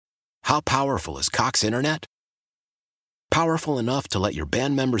How powerful is Cox Internet? Powerful enough to let your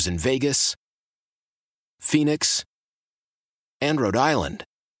band members in Vegas, Phoenix, and Rhode Island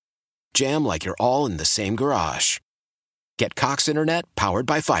jam like you're all in the same garage. Get Cox Internet powered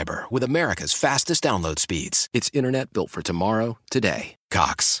by fiber with America's fastest download speeds. It's internet built for tomorrow, today.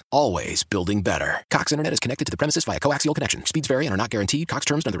 Cox, always building better. Cox Internet is connected to the premises via coaxial connection. Speeds vary and are not guaranteed. Cox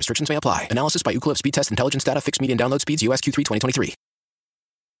terms and other restrictions may apply. Analysis by Ookla Speed Test Intelligence Data. Fixed median download speeds. US Q3 2023.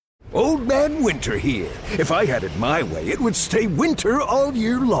 Old Man Winter here. If I had it my way, it would stay winter all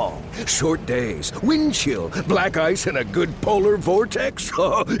year long. Short days, wind chill, black ice, and a good polar vortex.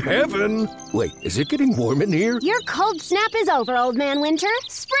 Oh, heaven! Wait, is it getting warm in here? Your cold snap is over, Old Man Winter.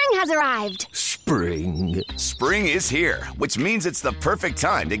 Spring has arrived. Spring. Spring is here, which means it's the perfect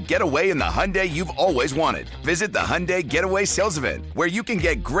time to get away in the Hyundai you've always wanted. Visit the Hyundai Getaway Sales Event, where you can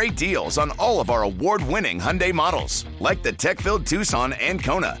get great deals on all of our award-winning Hyundai models, like the tech-filled Tucson and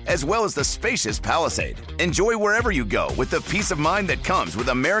Kona, as well as the spacious Palisade. Enjoy wherever you go with the peace of mind that comes with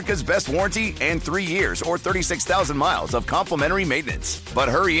America's best warranty and 3 years or 36,000 miles of complimentary maintenance. But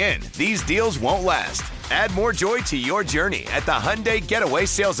hurry in, these deals won't last. Add more joy to your journey at the Hyundai Getaway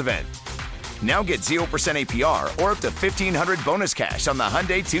Sales Event. Now get 0% APR or up to $1,500 bonus cash on the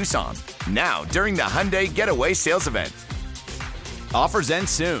Hyundai Tucson. Now, during the Hyundai Getaway Sales Event. Offers end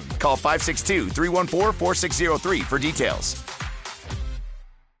soon. Call 562-314-4603 for details.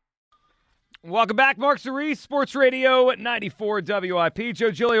 Welcome back, Mark Cerise, Sports Radio 94 WIP.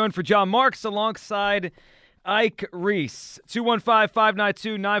 Joe Giglio in for John Marks alongside Ike Reese.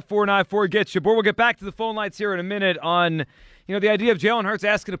 215-592-9494 gets you aboard. We'll get back to the phone lines here in a minute on, the idea of Jalen Hurts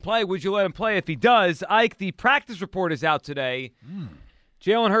asking to play. Would you let him play if he does? Ike, the practice report is out today.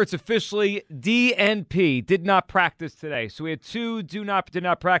 Jalen Hurts officially DNP, did not practice today. So we had two did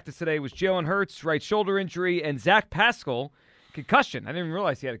not practice today. It was Jalen Hurts, right shoulder injury, and Zach Pascal, concussion. I didn't even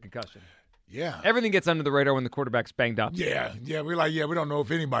realize he had a concussion. Yeah. Everything gets under the radar when the quarterback's banged up. Yeah. We don't know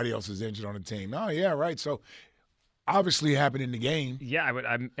if anybody else is injured on the team. Oh, yeah, right. So, obviously it happened in the game. Yeah,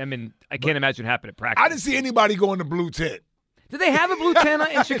 I can't imagine it happened at practice. I didn't see anybody go in the blue tent. Did they have a blue tent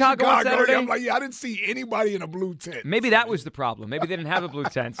in Chicago on Saturday? I'm like, I didn't see anybody in a blue tent. Maybe that was the problem. Maybe they didn't have a blue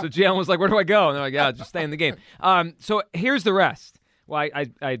tent. So Jalen was like, where do I go? And they're like, yeah, just stay in the game. So here's the rest. Well,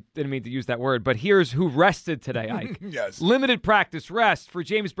 I didn't mean to use that word, but here's who rested today, Ike. Yes. Limited practice rest for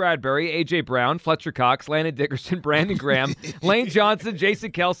James Bradbury, A.J. Brown, Fletcher Cox, Landon Dickerson, Brandon Graham, Lane Johnson,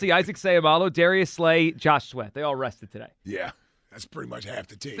 Jason Kelsey, Isaac Sayamalo, Darius Slay, Josh Sweat. They all rested today. Yeah, that's pretty much half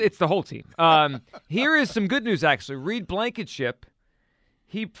the team. It's the whole team. Here is some good news, actually. Reed Blankenship,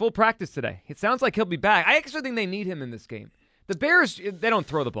 he full practice today. It sounds like he'll be back. I actually think they need him in this game. The Bears, they don't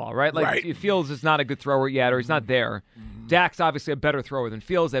throw the ball, right? Like, Fields is not a good thrower yet, or he's not there. Dak's obviously a better thrower than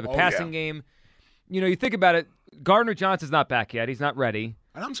Fields. They have a passing game. You think about it, Gardner Johnson's not back yet. He's not ready.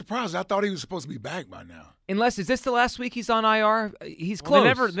 And I'm surprised. I thought he was supposed to be back by now. Is this the last week he's on IR? He's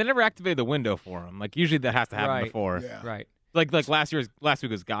close. They never activated the window for him. Like, usually that has to happen before. Yeah. Right. Like last week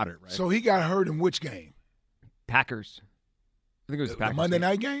was Goddard, right? So he got hurt in which game? Packers. I think it was the Packers. The Monday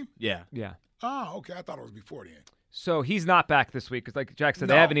night game? Yeah. Yeah. Oh, okay. I thought it was before then. So he's not back this week because, like Jack said,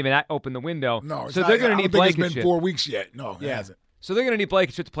 they haven't even opened the window. No, so they're going to need Blankenship. It's been 4 weeks yet. No, it hasn't. So they're going to need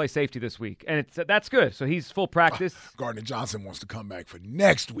Blankenship to play safety this week, and that's good. So he's full practice. Gardner Johnson wants to come back for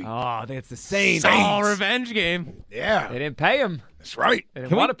next week. Oh, I think it's the Saints. Oh, revenge game. Yeah. They didn't pay him. That's right. They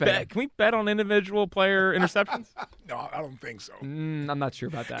didn't want to pay him. Can we bet on individual player interceptions? No, I don't think so. I'm not sure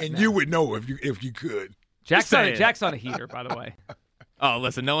about that. And you would know if you could. Jack's on a heater, by the way. Oh,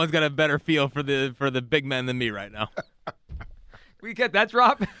 listen, no one's got a better feel for the big men than me right now. We get that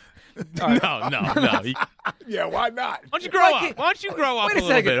drop? No. Yeah, why not? Why don't you grow up? Why don't you grow up Wait a little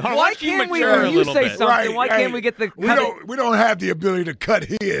second. bit? Why can't we, when you say something, why can't we get the We don't have the ability to cut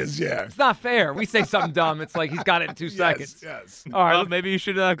his, yeah. It's not fair. We say something dumb. It's like he's got it in 2 seconds. Yes. All right. Well, maybe you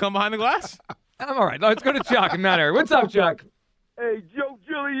should come behind the glass. I'm all right. Let's go to Chuck in Mount Airy. What's up, Chuck? Hey, Joe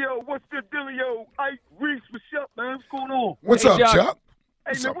Giglio. What's the dealio? Ike Reese, what's up, man? What's going on? What's up, Chuck?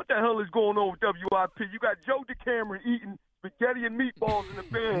 Hey, man, what the hell is going on with WIP? You got Joe DeCamera eating spaghetti and meatballs in the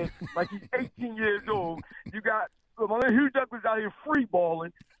bed like he's 18 years old. You got Hugh Douglas out here free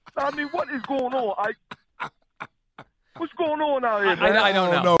balling. I mean, what is going on, Ike? What's going on out here, man? I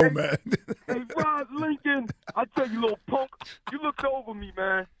don't know, man. Hey, Rod Lincoln, I tell you, little punk, you looked over me,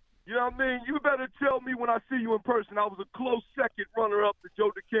 man. You know what I mean? You better tell me when I see you in person. I was a close second runner-up to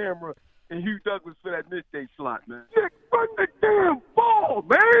Joe DeCamera and Hugh Douglas for that midday slot, man. Nick, run the damn ball,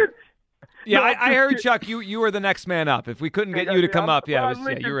 man! Yeah, No, I heard, Chuck, you were the next man up. If we couldn't get you to come up, Rod you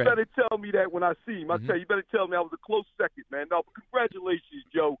Lincoln were in. better tell me that when I see him. I tell you, better tell me I was a close second, man. No, but congratulations,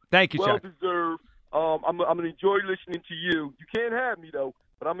 Joe. Thank you, well Chuck. deserved. I'm gonna enjoy listening to you. You can't have me though.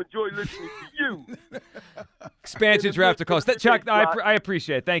 but I'm enjoying listening to you. Expansion draft to cost. Chuck, I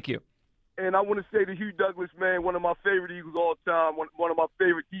appreciate it. Thank you. And I want to say to Hugh Douglas, man, one of my favorite Eagles all time, one of my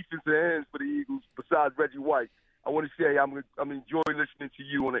favorite defensive ends for the Eagles besides Reggie White. I want to say I'm enjoying listening to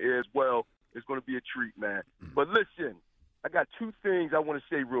you on the air as well. It's going to be a treat, man. But listen, I got two things I want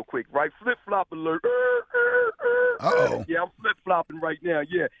to say real quick, right? Flip-flop alert. Uh-oh. Yeah, I'm flip-flopping right now.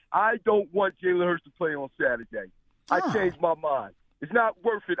 Yeah, I don't want Jalen Hurts to play on Saturday. I changed my mind. It's not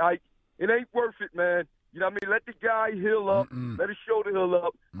worth it, Ike. It ain't worth it, man. You know what I mean? Let the guy heal up. Let his shoulder heal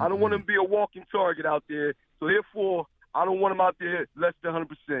up. I don't want him to be a walking target out there. So, therefore, I don't want him out there less than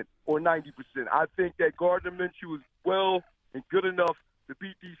 100% or 90%. I think that Gardner Minshew is well and good enough to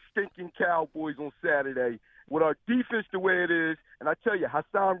beat these stinking Cowboys on Saturday. With our defense the way it is, and I tell you,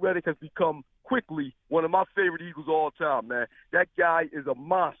 Hassan Reddick has become quickly one of my favorite Eagles of all time, man. That guy is a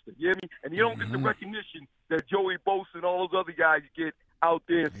monster. You hear me? And you don't get the recognition that Joey Bosa and all those other guys get out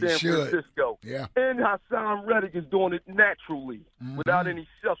there in San Francisco. Yeah. And Hassan Reddick is doing it naturally without any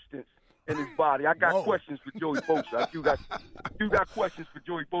substance in his body. I got questions for Joey Bosa. I do got questions for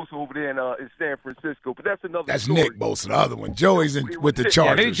Joey Bosa over there in San Francisco, but that's another story. Nick Bosa, the other one. Joey's with the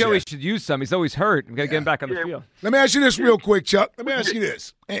Chargers. Yeah, maybe Joey should use some. He's always hurt. We've got to get him back on the field. Let me ask you this real quick, Chuck. Let me ask you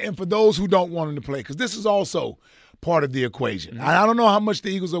this. And for those who don't want him to play, because this is also part of the equation. I don't know how much the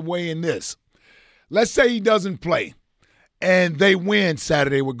Eagles are weighing this. Let's say he doesn't play, and they win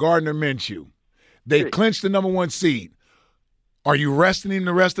Saturday with Gardner Minshew. They clinch the number 1 seed. Are you resting him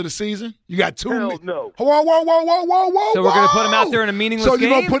the rest of the season? You got 2 Hell no. Whoa. So we're going to put him out there in a meaningless game? So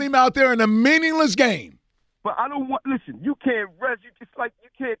you're going to put him out there in a meaningless game? But I don't want – listen, you can't rest. It's like you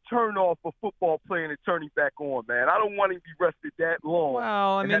can't turn off a football player and turn him back on, man. I don't want him to be rested that long.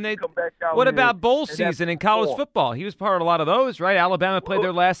 Well, I mean, what about bowl season in college football? He was part of a lot of those, right? Alabama played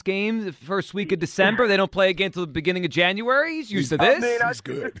their last game the first week of December. They don't play again until the beginning of January. He's used to this. I mean, He's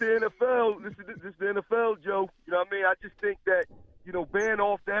good. It's the NFL. This is the NFL, Joe. You know what I mean? I just think that, being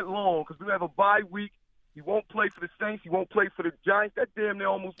off that long, because we have a bye week, he won't play for the Saints. He won't play for the Giants. That damn near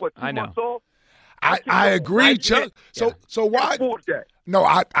almost, 2 months off? I agree, Chuck. So why? That. No,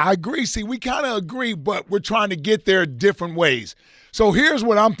 I agree. See, we kind of agree, but we're trying to get there different ways. So here's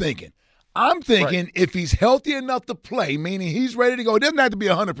what I'm thinking. I'm thinking if he's healthy enough to play, meaning he's ready to go, it doesn't have to be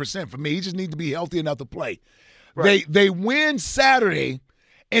 100% for me. He just needs to be healthy enough to play. Right. They win Saturday,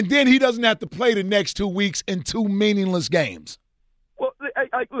 and then he doesn't have to play the next 2 weeks in 2 meaningless games. Well,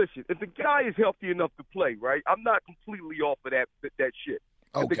 listen, if the guy is healthy enough to play, right, I'm not completely off of that shit.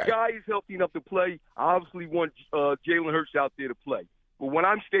 Okay. If the guy is healthy enough to play, I obviously want Jalen Hurts out there to play. But what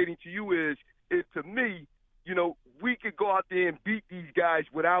I'm stating to you is to me, we could go out there and beat these guys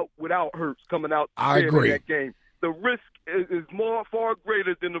without Hurts coming out I agree. in that game. The risk is far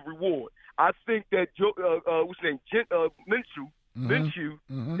greater than the reward. I think that Minshew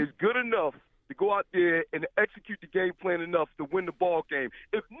is good enough to go out there and execute the game plan enough to win the ball game.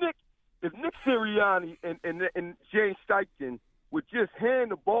 If Nick Sirianni and James Steichen would just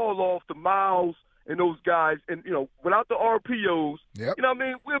hand the ball off to Miles and those guys, and without the RPOs, you know what I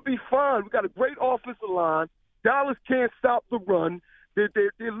mean, we'll be fine. We got a great offensive line. Dallas can't stop the run. They're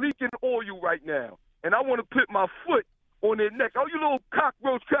leaking oil right now, and I want to put my foot on their neck. Oh, you little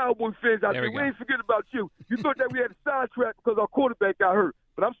cockroach Cowboy fans out there, we ain't forget about you. You thought that we had a sidetrack because our quarterback got hurt,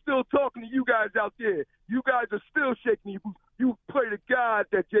 but I'm still talking to you guys out there. You guys are still shaking. You play the God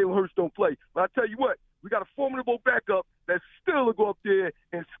that Jalen Hurts don't play. But I tell you what, we got a formidable backup that still will go up there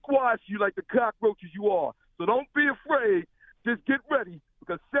and squash you like the cockroaches you are. So don't be afraid. Just get ready,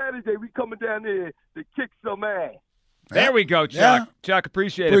 because Saturday we coming down there to kick some ass. There we go, Chuck. Yeah. Chuck,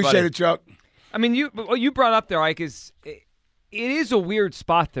 appreciate it, Appreciate it, Chuck. I mean, what you brought up there, Ike, is it is a weird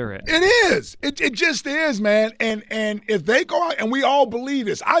spot they're in. It is. It just is, man. And if they go out, and we all believe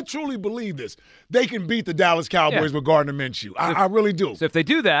this, I truly believe this, they can beat the Dallas Cowboys with Gardner Minshew. I really do. So if they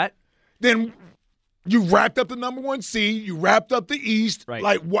do that, then you wrapped up the number 1 seed. You wrapped up the East. Right.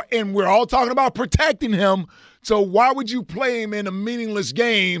 Like what? And we're all talking about protecting him. So why would you play him in a meaningless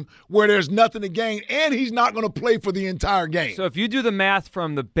game where there's nothing to gain, and he's not going to play for the entire game? So if you do the math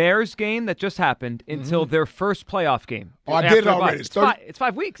from the Bears game that just happened until their first playoff game. Oh, I did it already. It's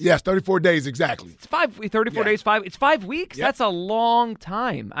 5 weeks. Yes, 34 days exactly. It's 34 days, 5. It's 5 weeks. Yep. That's a long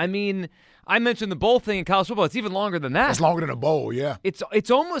time. I mean, I mentioned the bowl thing in college football. It's even longer than that. It's longer than a bowl, yeah.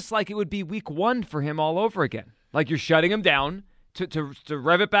 It's almost like it would be week 1 for him all over again. Like you're shutting him down to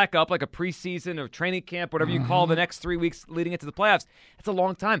rev it back up like a preseason or training camp, whatever you call the next 3 weeks leading into the playoffs. It's a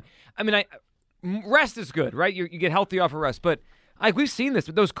long time. I mean, rest is good, right? You get healthy off of rest. But we've seen this.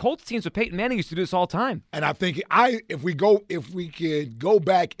 But those Colts teams with Peyton Manning used to do this all the time. And I think if we could go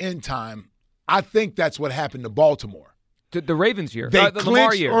back in time, I think that's what happened to Baltimore. The Ravens year. They the Lamar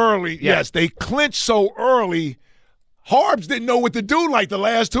clinched year. early. Yeah. Yes, they clinched so early. Harbs didn't know what to do like the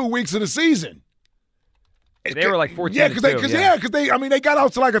last 2 weeks of the season. They were like 14-2. Yeah, because they got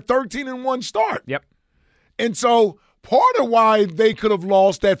out to like a 13-1 start. Yep. And so part of why they could have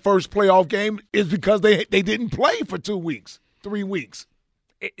lost that first playoff game is because they didn't play for 2 weeks, 3 weeks.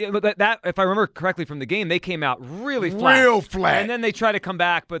 That, if I remember correctly from the game, they came out really flat. Real flat. And then they tried to come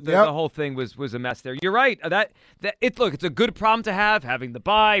back, but the whole thing was a mess there. You're right. It's a good problem to have, having the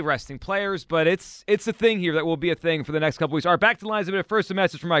bye, resting players, but it's a thing here that will be a thing for the next couple weeks. All right, back to the lines a bit. First, a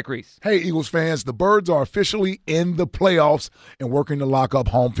message from Mike Reese. Hey, Eagles fans, the Birds are officially in the playoffs and working to lock up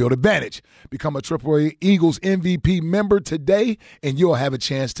home field advantage. Become a AAA Eagles MVP member today, and you'll have a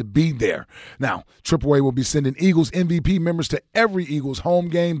chance to be there. Now, AAA will be sending Eagles MVP members to every Eagles home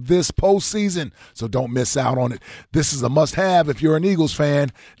game this postseason, so don't miss out on it. This is a must-have if you're an Eagles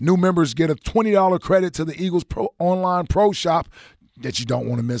fan. New members get a $20 credit to the Eagles online pro shop that you don't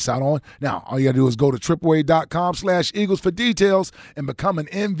want to miss out on. Now, all you got to do is go to AAA.com/Eagles for details and become an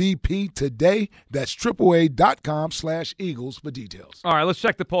MVP today. That's AAA.com/Eagles for details. All right, let's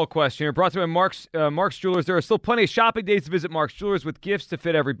check the poll question here. Brought to you by Mark's Jewelers. There are still plenty of shopping days to visit Mark's Jewelers with gifts to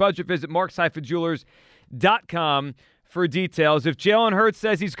fit every budget. Visit marks-jewelers.com for details. If Jalen Hurts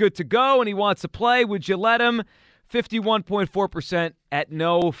says he's good to go and he wants to play, would you let him? 51.4% at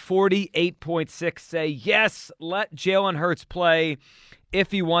no, 48.6% say yes, let Jalen Hurts play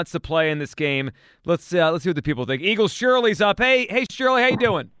if he wants to play in this game. Let's see what the people think. Eagles, Shirley's up. Hey, Shirley, how you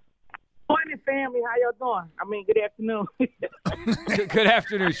doing? Morning, family. How y'all doing? Good afternoon. Good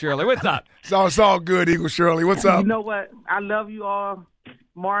afternoon, Shirley. What's up? It's all good, Eagles, Shirley. What's up? You know what? I love you all.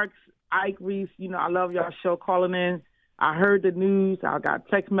 Marks, Ike, Reese, I love y'all show calling in. I heard the news. I got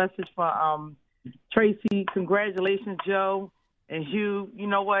a text message from Tracy. Congratulations, Joe and Hugh. You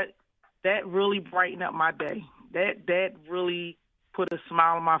know what? That really brightened up my day. That really put a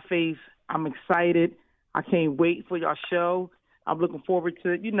smile on my face. I'm excited. I can't wait for y'all show. I'm looking forward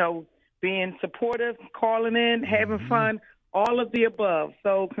to, being supportive, calling in, having fun, all of the above.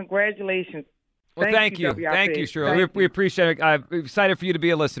 So congratulations. Well, thank you. Thank you, Shirley. We appreciate it. I'm excited for you to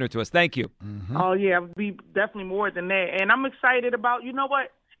be a listener to us. Thank you. Mm-hmm. Oh, yeah, I'll be definitely more than that. And I'm excited about,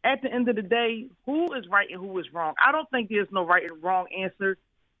 what? At the end of the day, who is right and who is wrong? I don't think there's no right and wrong answer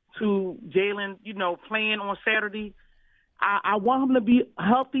to Jalen, playing on Saturday. I want him to be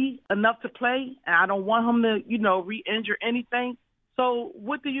healthy enough to play, and I don't want him to, re-injure anything. So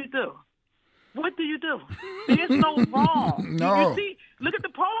what do you do? What do you do? There's no wrong. No. You see, look at the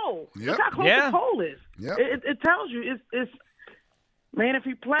poll. Yep. Look how close the poll is. Yep. It tells you it's man, if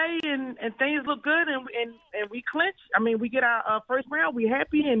he play and things look good and we clinch, we get our first round, we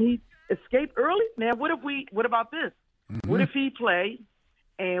happy, and he escaped early. Now, what about this? Mm-hmm. What if he play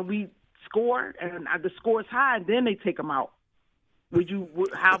and we score and the score is high and then they take him out?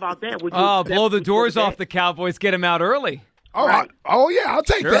 How about that? Would you blow the doors off the Cowboys, get him out early. Oh, right. I'll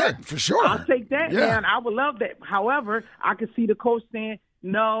take that for sure. I'll take that, yeah. man. I would love that. However, I could see the coach saying,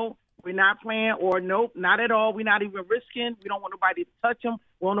 no, we're not playing, or nope, not at all. We're not even risking. We don't want nobody to touch him.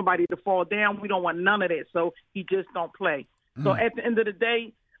 We don't want nobody to fall down. We don't want none of that. So he just don't play. So at the end of the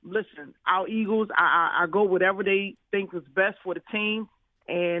day, listen, our Eagles, I go whatever they think is best for the team.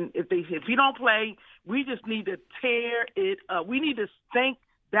 And if he don't play, we just need to tear it up. We need to stink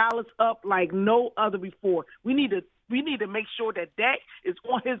Dallas up like no other before. We need to make sure that Dak is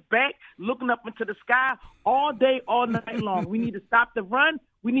on his back, looking up into the sky all day, all night long. We need to stop the run.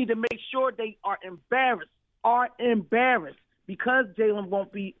 We need to make sure they are embarrassed because Jalen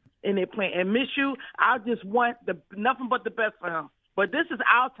won't be in their plan. And Minshew, I just want nothing but the best for him. But this is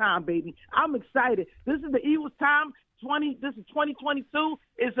our time, baby. I'm excited. This is the Eagles' time. This is 2022.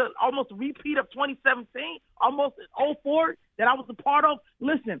 It's almost a repeat of 2017, almost 04 that I was a part of.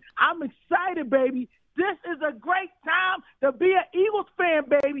 Listen, I'm excited, baby. This is a great time to be an Eagles fan,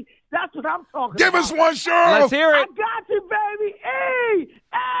 baby. That's what I'm talking about. Give us one, Cheryl. Let's hear it. I got you, baby.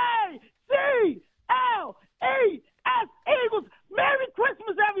 E-A-C-L-E-S, Eagles. Merry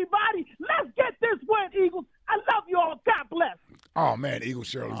Christmas, everybody. Let's get this win, Eagles. I love you all. God bless. Oh, man, Eagle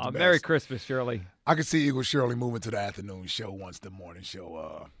Shirley's the best. Merry Christmas, Shirley. I can see Eagle Shirley moving to the afternoon show once the morning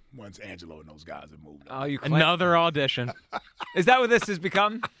show, once Angelo and those guys have moved. Oh, Another audition. Is that what this has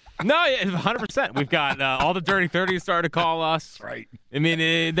become? No, 100%. We've got all the Dirty 30s starting to call us. Right. I mean,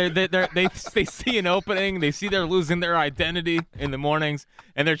 they see an opening. They see they're losing their identity in the mornings,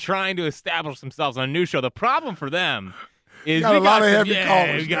 and they're trying to establish themselves on a new show. The problem for them is got a lot of heavy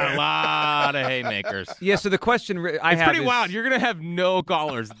callers. We got a lot of haymakers. Yeah, so the question I it's have pretty is, wild. You're going to have no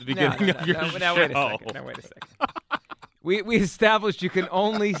callers at the beginning of your show. Now, wait a second. We established you can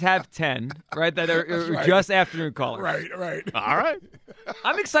only have 10, right? That are right. just afternoon callers. Right. All right.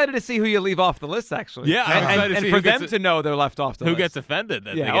 I'm excited to see who you leave off the list, actually. Yeah, I'm excited to and see for who them gets to know they're left off the list. Who gets offended?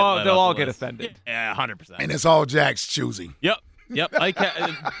 That Yeah, they get let they'll off all the get list. offended. Yeah, 100%. And it's all Jack's choosing. Yep.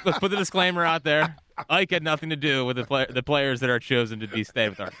 Let's put the disclaimer out there. Ike had nothing to do with the players that are chosen to stay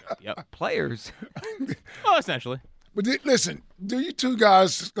with our show. Yep. Players. Oh, essentially. But listen, do you two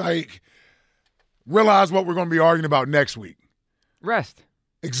guys realize what we're going to be arguing about next week? Rest.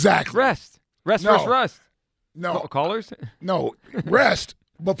 Exactly. Rest No. versus rust. No. Callers? No, rest,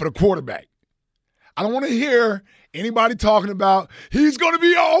 but for the quarterback. I don't want to hear anybody talking about he's going to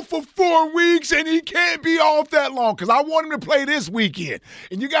be off for 4 weeks and he can't be off that long because I want him to play this weekend.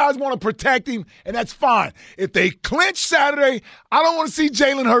 And you guys want to protect him, and that's fine. If they clinch Saturday, I don't want to see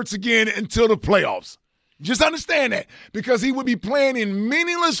Jalen Hurts again until the playoffs. Just understand that because he would be playing in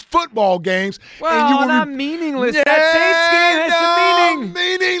meaningless football games. Well, and you will not meaningless. That Saints game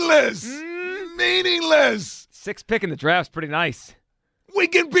has some meaning. Meaningless. 6th pick in the draft's pretty nice. We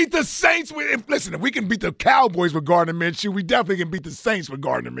can beat the Saints if we can beat the Cowboys with Gardner Minshew, we definitely can beat the Saints with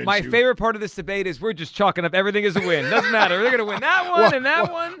Gardner Minshew. My favorite part of this debate is we're just chalking up everything as a win. Doesn't matter. They're going to win that one and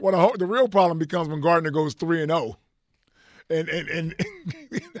that one. Well, the real problem becomes when Gardner goes 3-0. And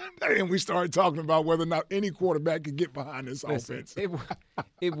we started talking about whether or not any quarterback could get behind this offense.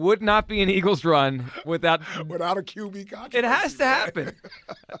 It would not be an Eagles run without a QB controversy. It has to happen.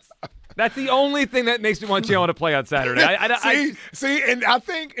 That's the only thing that makes me want Jalen to play on Saturday. See, and I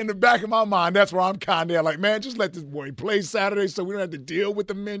think in the back of my mind, that's where I'm kind of like, man, just let this boy play Saturday so we don't have to deal with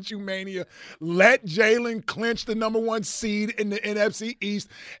the Minshew mania. Let Jalen clinch the number 1 seed in the NFC East,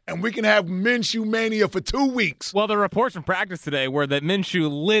 and we can have Minshew mania for 2 weeks. Well, the reports from practice today were that Minshew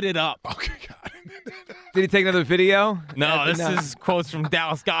lit it up. Okay, God. Did he take another video? No, this is quotes from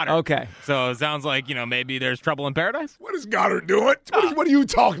Dallas Goedert. Okay. So it sounds like, maybe there's trouble in paradise. What is Goddard doing? What are you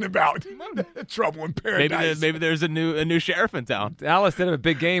talking about? Trouble in paradise. Maybe there's a new sheriff in town. Dallas did have a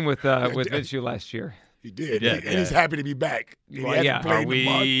big game with Minshew last year. He did. And he's happy to be back. Are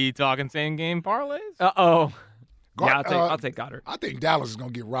we talking same game parlays? Uh-oh. I'll take Goddard. I think Dallas is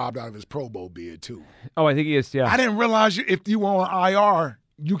going to get robbed out of his Pro Bowl bid, too. Oh, I think he is, yeah. I didn't realize if you were on IR,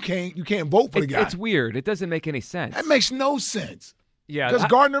 you can't vote for the guy. It's weird. It doesn't make any sense. That makes no sense. Yeah. Because not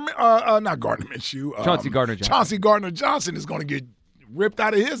Gardner Minshew. Chauncey Gardner-Johnson. Chauncey Gardner-Johnson is going to get ripped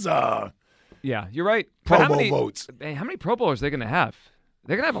out of his Yeah, you're right. Pro Bowl votes. How many Pro Bowlers are they going to have?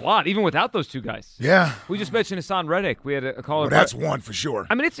 They're going to have a lot, even without those two guys. Yeah. We just mentioned Hassan Reddick. We had a caller. Well, that's one for sure.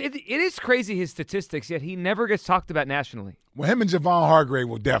 I mean, it is crazy, his statistics, yet he never gets talked about nationally. Well, him and Javon Hargrave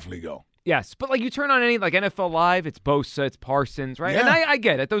will definitely go. Yes, but you turn on any NFL Live, it's Bosa, it's Parsons, right? Yeah. And I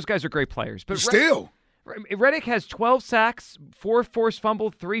get it; those guys are great players. But still, Reddick has 12 sacks, 4 forced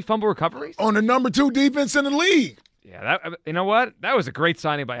fumble, 3 fumble recoveries on the number 2 defense in the league. Yeah, you know what? That was a great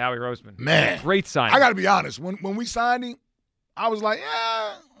signing by Howie Roseman. Man, great signing. I got to be honest. When we signed him, I was like,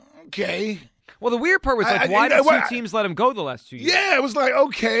 yeah, okay. Well, the weird part was why did 2 teams let him go the last 2 years? Yeah, it was like,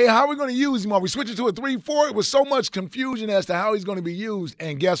 okay, how are we going to use him? Are we switching to a 3-4? It was so much confusion as to how he's going to be used.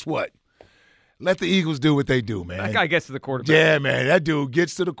 And guess what? Let the Eagles do what they do, man. That guy gets to the quarterback. Yeah, man, that dude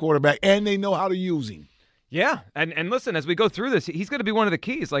gets to the quarterback, and they know how to use him. Yeah, and listen, as we go through this, he's going to be one of the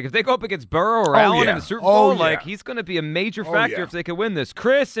keys. If they go up against Burrow or Allen in the Super Bowl, he's going to be a major factor if they can win this.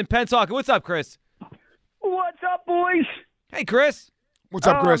 Chris in Pensacola. What's up, Chris? What's up, boys? Hey, Chris. What's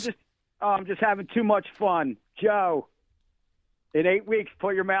up, Chris? I'm just having too much fun. Joe, in 8 weeks,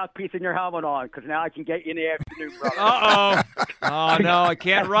 put your mouthpiece and your helmet on, because now I can get you in the afternoon, brother. Uh-oh. Oh, no, I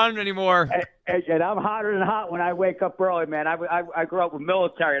can't run anymore. And I'm hotter than hot when I wake up early, man. I grew up with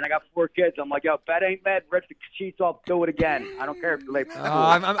military, and I got 4 kids. I'm like, yo, if that ain't bad, rip the sheets off, do it again. I don't care if you're late for school.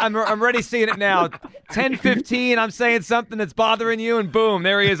 I'm already seeing it now. 10:15, I'm saying something that's bothering you, and boom,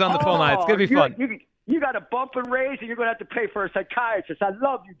 there he is on the phone line. It's going to be fun. You got a bump and raise, and you're going to have to pay for a psychiatrist. I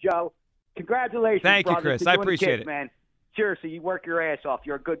love you, Joe. Congratulations, Thank you, brother. Chris. I appreciate it, man. Seriously, you work your ass off.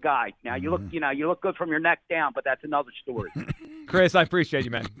 You're a good guy. Now you look good from your neck down, but that's another story. Chris, I appreciate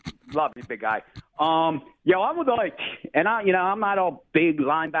you, man. Love you, big guy. Yo, I'm with Ike, and I'm not a big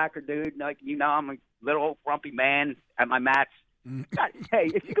linebacker dude. I'm a little old frumpy man at my mats.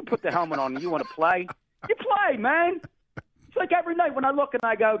 Hey, if you can put the helmet on and you want to play, you play, man. It's like every night when I look and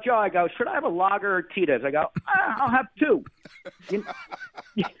I go, Joe, should I have a lager or Tito's? I go, I'll have 2.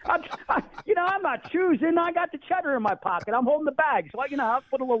 I'm not choosing. I got the cheddar in my pocket. I'm holding the bag. So, I'll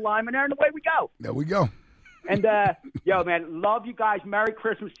put a little lime in there and away we go. There we go. And, yo, man, love you guys. Merry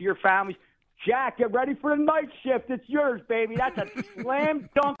Christmas to your families. Jack, get ready for the night shift. It's yours, baby. That's a slam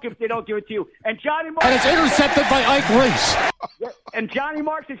dunk if they don't give it to you. And Johnny Marks. And it's intercepted by Ike Reese. And Johnny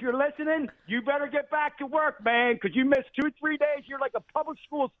Marks, if you're listening, you better get back to work, man, because you missed 2-3 days. You're like a public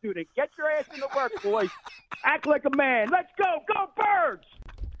school student. Get your ass into work, boys. Act like a man. Let's go. Go Birds.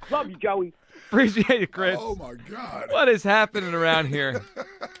 Love you, Joey. Appreciate it, Chris. Oh, my God. What is happening around here?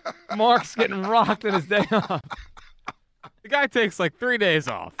 Mark's getting rocked on his day off. The guy takes like 3 days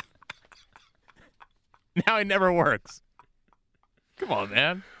off. Now he never works. Come on,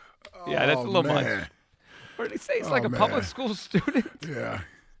 man. Yeah, that's a little much. What did he say? He's like a public school student?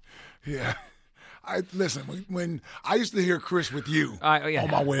 Yeah. Listen, when I used to hear Chris with you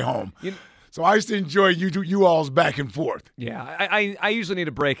on my way home. So I used to enjoy you all's back and forth. Yeah, I usually need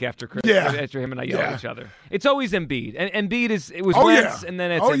a break after Chris. Yeah. After him and I yell at each other. It's always Embiid. And Embiid was Wentz, and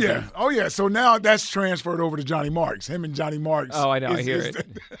then it's Oh, Embiid. yeah. Oh, yeah. So now that's transferred over to Johnny Marks. Him and Johnny Marks. Oh, I know. I hear it.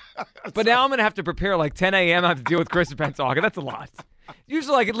 But now I'm going to have to prepare like 10 a.m. I have to deal with Chris and Pensacola. That's a lot.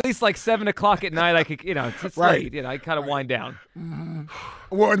 Usually like at least like 7 o'clock at night I could, it's Right. late. I kind of wind down. Mm-hmm.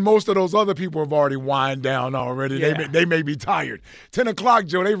 Well, and most of those other people have already wind down already. Yeah. They may be tired. 10 o'clock,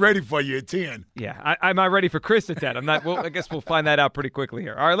 Joe, they ready for you at 10. Yeah, I'm not ready for Chris at 10. I'm not. Well, I guess we'll find that out pretty quickly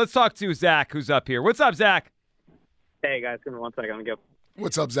here. All right, let's talk to Zach, who's up here. What's up, Zach? Hey, guys. Give me 1 second. I'm going to go.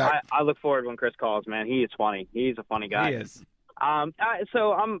 What's up, Zach? I look forward when Chris calls, man. He is funny. He's a funny guy. He is.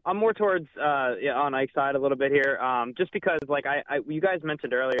 So I'm more towards on Ike's side a little bit here, just because like you guys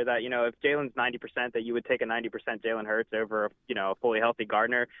mentioned earlier that if Jalen's 90%, that you would take a 90% Jalen Hurts over a fully healthy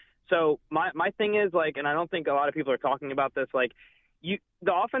Gardner. So my thing is like, and I don't think a lot of people are talking about this, like the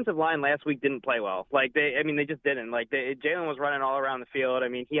offensive line last week didn't play well. Like they just didn't. Like Jalen was running all around the field. I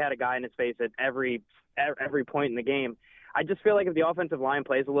mean, he had a guy in his face at every point in the game. I just feel like if the offensive line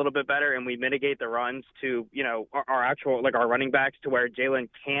plays a little bit better and we mitigate the runs to, our actual, like our running backs to where Jalen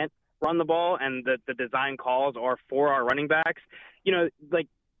can't run the ball and the design calls are for our running backs,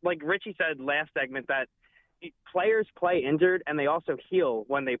 like Richie said last segment that players play injured and they also heal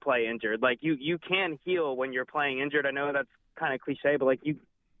when they play injured. Like you can heal when you're playing injured. I know that's kind of cliche, but like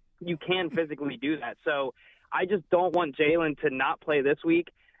you can physically do that. So I just don't want Jalen to not play this week.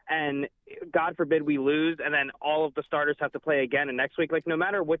 And God forbid we lose, and then all of the starters have to play again and next week. Like, no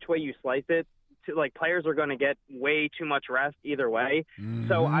matter which way you slice it, players are going to get way too much rest either way. Mm-hmm.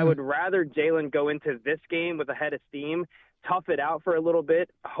 So I would rather Jalen go into this game with a head of steam, tough it out for a little bit.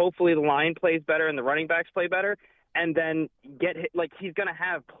 Hopefully the line plays better and the running backs play better, and then get hit. Like, he's going to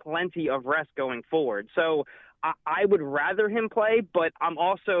have plenty of rest going forward. So I would rather him play, but I'm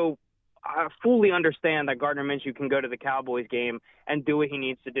also – I fully understand that Gardner Minshew can go to the Cowboys game and do what he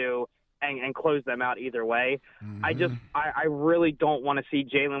needs to do and close them out either way. Mm-hmm. I really don't want to see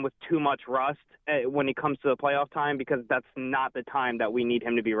Jalen with too much rust when he comes to the playoff time, because that's not the time that we need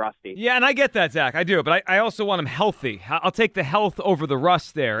him to be rusty. Yeah, and I get that, Zach. I do, but I also want him healthy. I'll take the health over the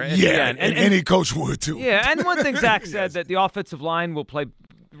rust there. And any coach would too. Yeah, and one thing Zach said, that the offensive line will play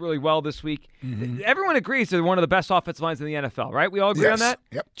really well this week. Mm-hmm. Everyone agrees they're one of the best offensive lines in the NFL, right? We all agree on that?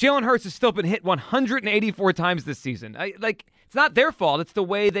 Yep. Jalen Hurts has still been hit 184 times this season. It's not their fault. It's the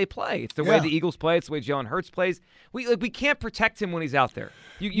way they play. It's the way the Eagles play. It's the way Jalen Hurts plays. We can't protect him when he's out there.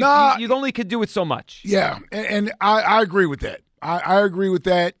 You only could do it so much. Yeah, and I agree with that. I agree with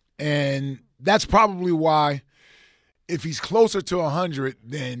that, and that's probably why if he's closer to 100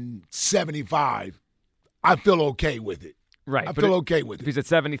 than 75, I feel okay with it. Right. I feel okay with it. If he's at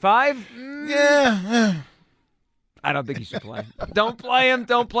 75? Yeah. I don't think he should play. Don't play him.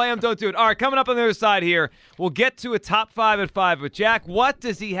 Don't play him. Don't do it. All right, coming up on the other side here, we'll get to a top 5 at 5. But, Jack, what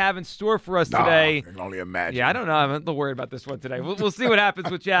does he have in store for us today? I can only imagine. Yeah, I don't know. I'm a little worried about this one today. We'll see what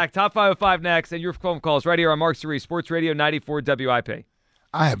happens with Jack. Top 5 at 5 next, and your phone calls right here on Mark Cerise, Sports Radio 94 WIP.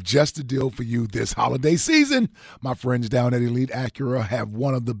 I have just a deal for you this holiday season. My friends down at Elite Acura have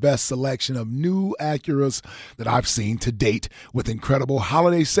one of the best selection of new Acuras that I've seen to date, with incredible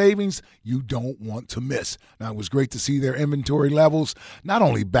holiday savings you don't want to miss. Now, it was great to see their inventory levels not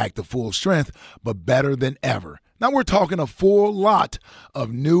only back to full strength, but better than ever. Now, we're talking a full lot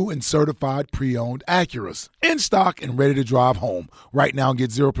of new and certified pre-owned Acuras in stock and ready to drive home. Right now,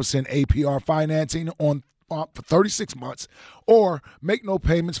 get 0% APR financing for 36 months, or make no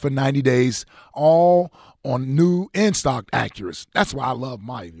payments for 90 days, all on new in-stock Acuras. That's why I love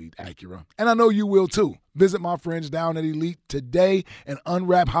my Elite Acura, and I know you will too. Visit my friends down at Elite today and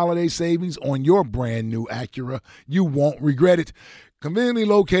unwrap holiday savings on your brand new Acura. You won't regret it. Conveniently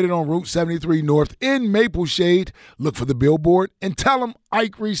located on Route 73 North in Maple Shade. Look for the billboard and tell them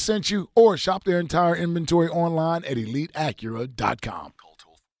Ike Reese sent you, or shop their entire inventory online at EliteAcura.com.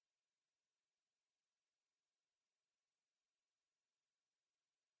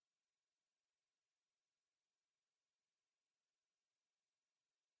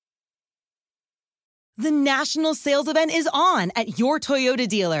 The national sales event is on at your Toyota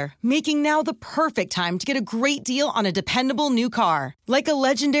dealer, making now the perfect time to get a great deal on a dependable new car. Like a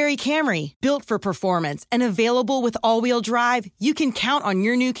legendary Camry, built for performance and available with all-wheel drive, you can count on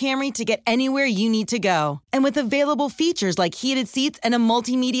your new Camry to get anywhere you need to go. And with available features like heated seats and a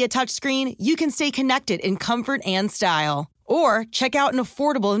multimedia touchscreen, you can stay connected in comfort and style. Or check out an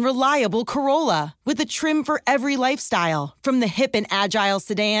affordable and reliable Corolla with a trim for every lifestyle, from the hip and agile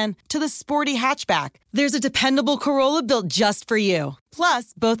sedan to the sporty hatchback. There's a dependable Corolla built just for you.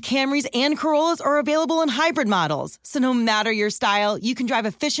 Plus, both Camrys and Corollas are available in hybrid models, so no matter your style, you can drive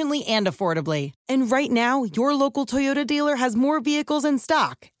efficiently and affordably. And right now, your local Toyota dealer has more vehicles in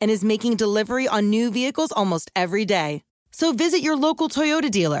stock and is making delivery on new vehicles almost every day. So visit your local Toyota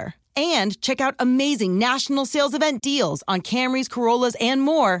dealer. And check out amazing national sales event deals on Camrys, Corollas, and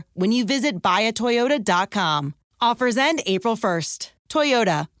more when you visit buyatoyota.com. Offers end April 1st.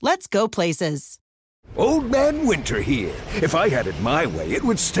 Toyota, let's go places. Old Man Winter here. If I had it my way, it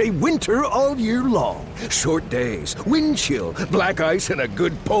would stay winter all year long. Short days, wind chill, black ice, and a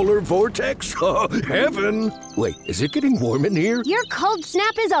good polar vortex. Oh, heaven. Wait, is it getting warm in here? Your cold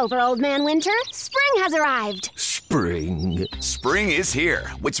snap is over, Old Man Winter. Spring has arrived. Spring. Spring is here,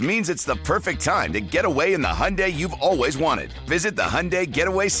 which means it's the perfect time to get away in the Hyundai you've always wanted. Visit the Hyundai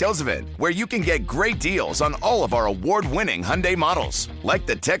Getaway Sales Event, where you can get great deals on all of our award-winning Hyundai models, like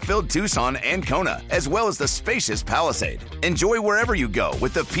the tech-filled Tucson and Kona, as well as the spacious Palisade. Enjoy wherever you go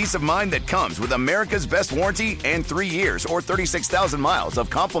with the peace of mind that comes with America's best warranty and 3 years or 36,000 miles of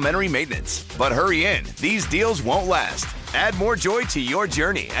complimentary maintenance. But hurry in, these deals won't last. Add more joy to your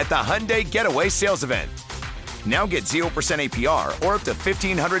journey at the Hyundai Getaway Sales Event. Now get 0% APR or up to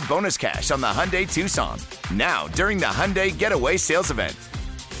 $1,500 bonus cash on the Hyundai Tucson. Now, during the Hyundai Getaway Sales Event.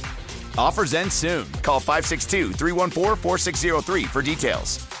 Offers end soon. Call 562-314-4603 for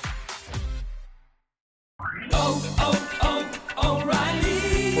details.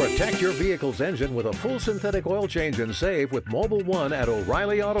 O'Reilly. Protect your vehicle's engine with a full synthetic oil change and save with Mobil 1 at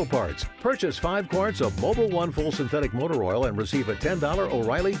O'Reilly Auto Parts. Purchase 5 quarts of Mobil 1 full synthetic motor oil and receive a $10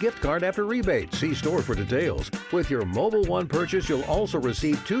 O'Reilly gift card after rebate. See store for details. With your Mobil 1 purchase, you'll also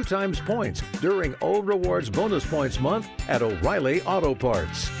receive 2 times points during O Rewards Bonus Points Month at O'Reilly Auto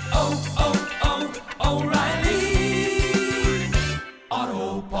Parts. O'Reilly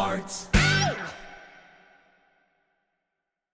Auto Parts.